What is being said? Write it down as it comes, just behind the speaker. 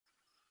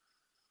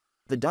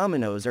The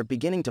dominoes are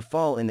beginning to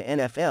fall in the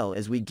NFL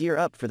as we gear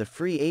up for the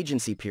free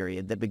agency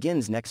period that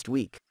begins next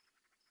week.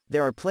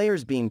 There are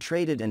players being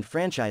traded and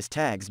franchise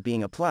tags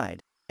being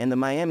applied, and the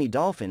Miami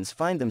Dolphins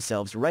find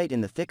themselves right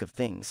in the thick of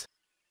things.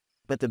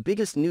 But the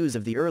biggest news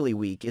of the early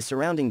week is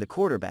surrounding the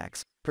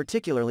quarterbacks,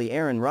 particularly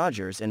Aaron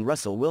Rodgers and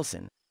Russell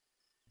Wilson.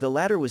 The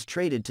latter was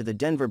traded to the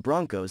Denver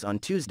Broncos on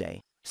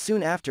Tuesday,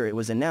 soon after it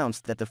was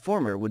announced that the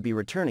former would be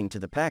returning to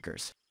the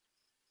Packers.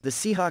 The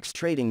Seahawks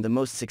trading the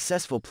most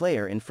successful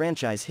player in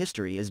franchise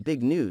history is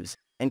big news,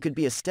 and could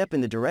be a step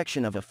in the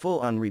direction of a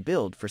full-on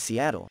rebuild for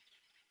Seattle.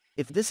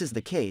 If this is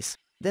the case,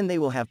 then they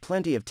will have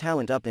plenty of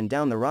talent up and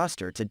down the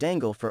roster to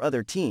dangle for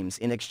other teams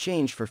in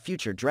exchange for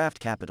future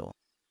draft capital.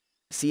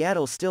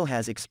 Seattle still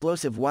has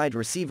explosive wide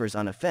receivers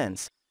on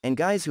offense, and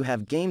guys who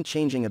have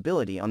game-changing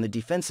ability on the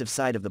defensive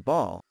side of the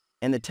ball,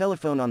 and the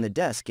telephone on the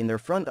desk in their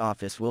front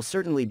office will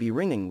certainly be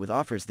ringing with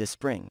offers this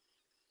spring.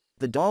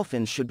 The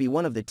Dolphins should be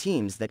one of the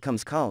teams that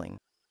comes calling.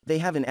 They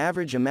have an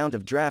average amount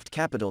of draft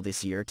capital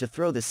this year to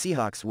throw the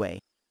Seahawks' way,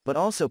 but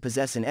also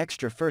possess an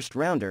extra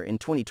first-rounder in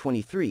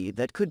 2023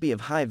 that could be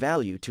of high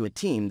value to a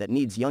team that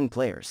needs young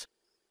players.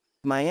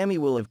 Miami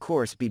will of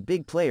course be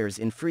big players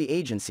in free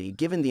agency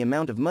given the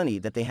amount of money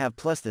that they have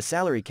plus the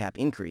salary cap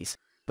increase,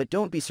 but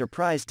don't be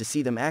surprised to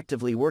see them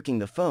actively working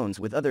the phones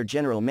with other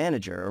general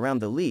manager around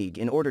the league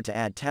in order to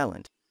add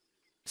talent.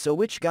 So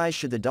which guys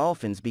should the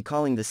Dolphins be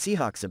calling the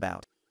Seahawks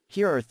about?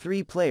 Here are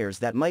 3 players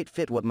that might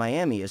fit what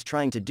Miami is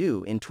trying to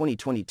do in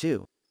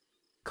 2022.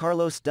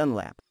 Carlos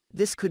Dunlap.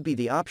 This could be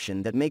the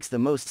option that makes the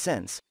most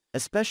sense,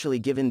 especially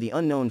given the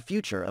unknown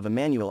future of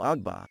Emmanuel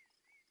Ogbah.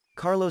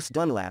 Carlos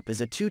Dunlap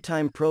is a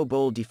 2-time Pro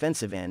Bowl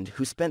defensive end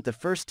who spent the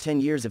first 10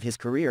 years of his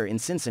career in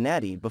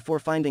Cincinnati before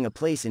finding a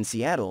place in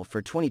Seattle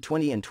for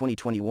 2020 and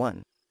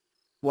 2021.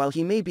 While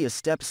he may be a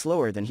step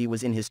slower than he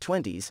was in his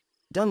 20s,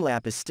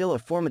 Dunlap is still a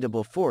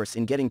formidable force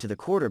in getting to the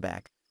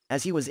quarterback,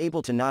 as he was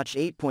able to notch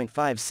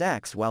 8.5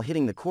 sacks while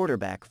hitting the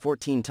quarterback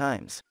 14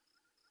 times.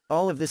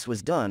 All of this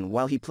was done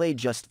while he played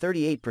just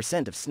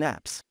 38% of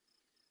snaps.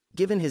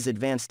 Given his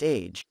advanced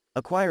age,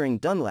 acquiring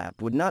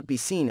Dunlap would not be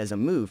seen as a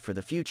move for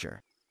the future.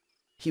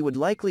 He would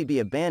likely be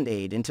a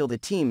band-aid until the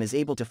team is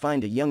able to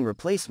find a young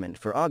replacement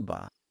for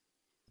Ogbah.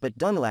 But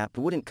Dunlap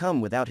wouldn't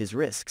come without his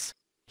risks.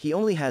 He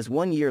only has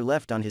 1 year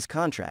left on his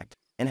contract,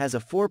 and has a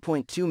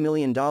 $4.2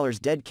 million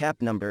dead cap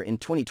number in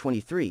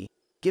 2023,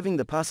 giving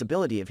the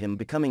possibility of him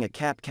becoming a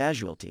cap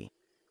casualty.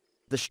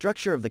 The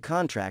structure of the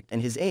contract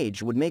and his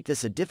age would make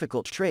this a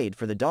difficult trade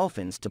for the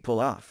Dolphins to pull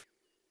off.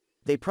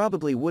 They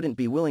probably wouldn't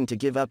be willing to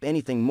give up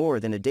anything more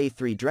than a day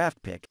 3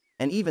 draft pick,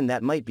 and even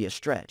that might be a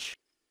stretch.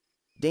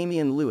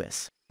 Damian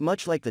Lewis.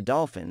 Much like the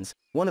Dolphins,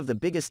 one of the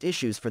biggest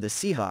issues for the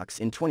Seahawks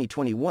in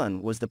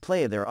 2021 was the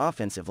play of their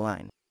offensive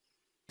line.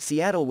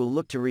 Seattle will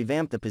look to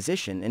revamp the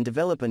position and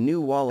develop a new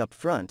wall up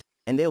front,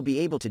 and they'll be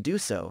able to do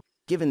so,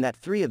 given that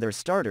 3 of their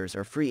starters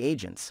are free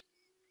agents.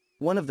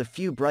 One of the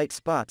few bright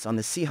spots on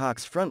the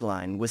Seahawks front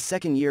line was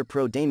second-year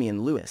pro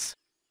Damian Lewis.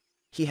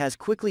 He has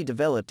quickly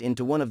developed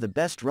into one of the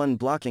best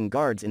run-blocking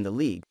guards in the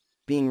league,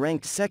 being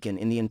ranked second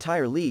in the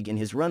entire league in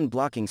his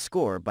run-blocking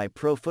score by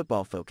Pro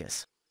Football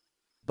Focus.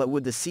 But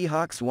would the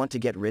Seahawks want to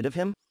get rid of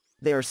him?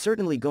 They are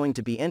certainly going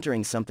to be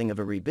entering something of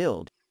a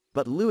rebuild,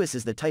 but Lewis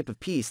is the type of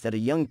piece that a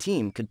young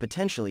team could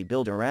potentially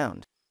build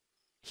around.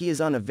 He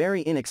is on a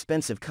very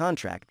inexpensive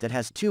contract that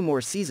has 2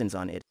 more seasons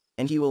on it,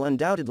 and he will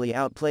undoubtedly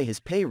outplay his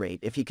pay rate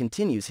if he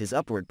continues his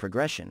upward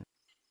progression.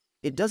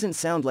 It doesn't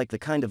sound like the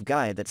kind of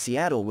guy that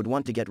Seattle would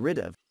want to get rid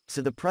of,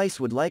 so the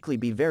price would likely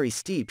be very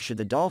steep should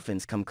the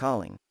Dolphins come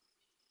calling.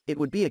 It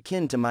would be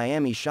akin to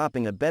Miami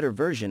shopping a better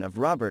version of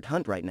Robert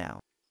Hunt right now.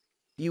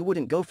 You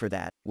wouldn't go for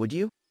that, would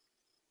you?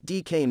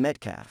 DK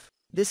Metcalf.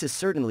 This is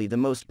certainly the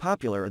most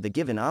popular of the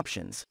given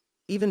options.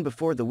 Even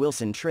before the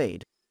Wilson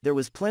trade, there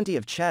was plenty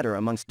of chatter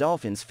amongst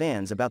Dolphins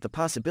fans about the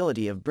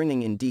possibility of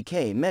bringing in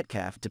DK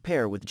Metcalf to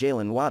pair with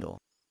Jalen Waddle.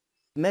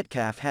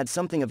 Metcalf had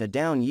something of a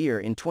down year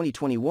in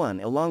 2021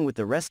 along with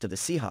the rest of the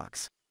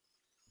Seahawks.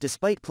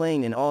 Despite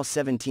playing in all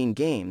 17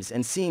 games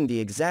and seeing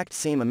the exact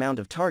same amount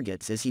of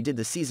targets as he did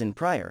the season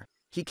prior,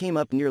 he came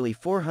up nearly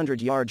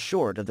 400 yards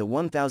short of the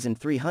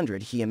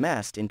 1,300 he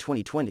amassed in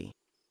 2020.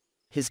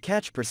 His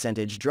catch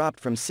percentage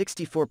dropped from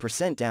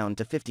 64% down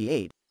to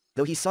 58%,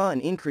 though he saw an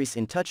increase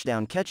in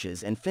touchdown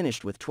catches and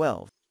finished with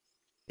 12.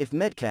 If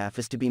Metcalf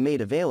is to be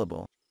made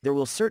available, there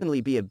will certainly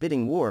be a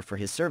bidding war for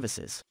his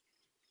services.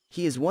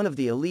 He is one of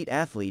the elite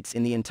athletes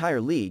in the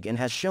entire league and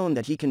has shown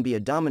that he can be a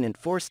dominant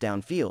force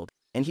downfield,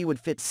 and he would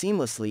fit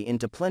seamlessly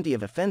into plenty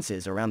of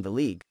offenses around the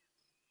league.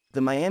 The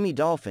Miami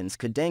Dolphins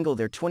could dangle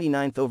their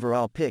 29th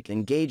overall pick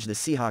and gauge the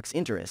Seahawks'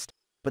 interest,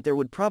 but there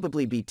would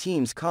probably be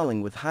teams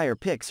calling with higher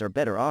picks or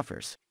better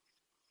offers.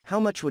 How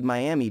much would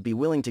Miami be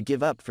willing to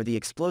give up for the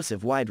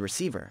explosive wide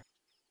receiver?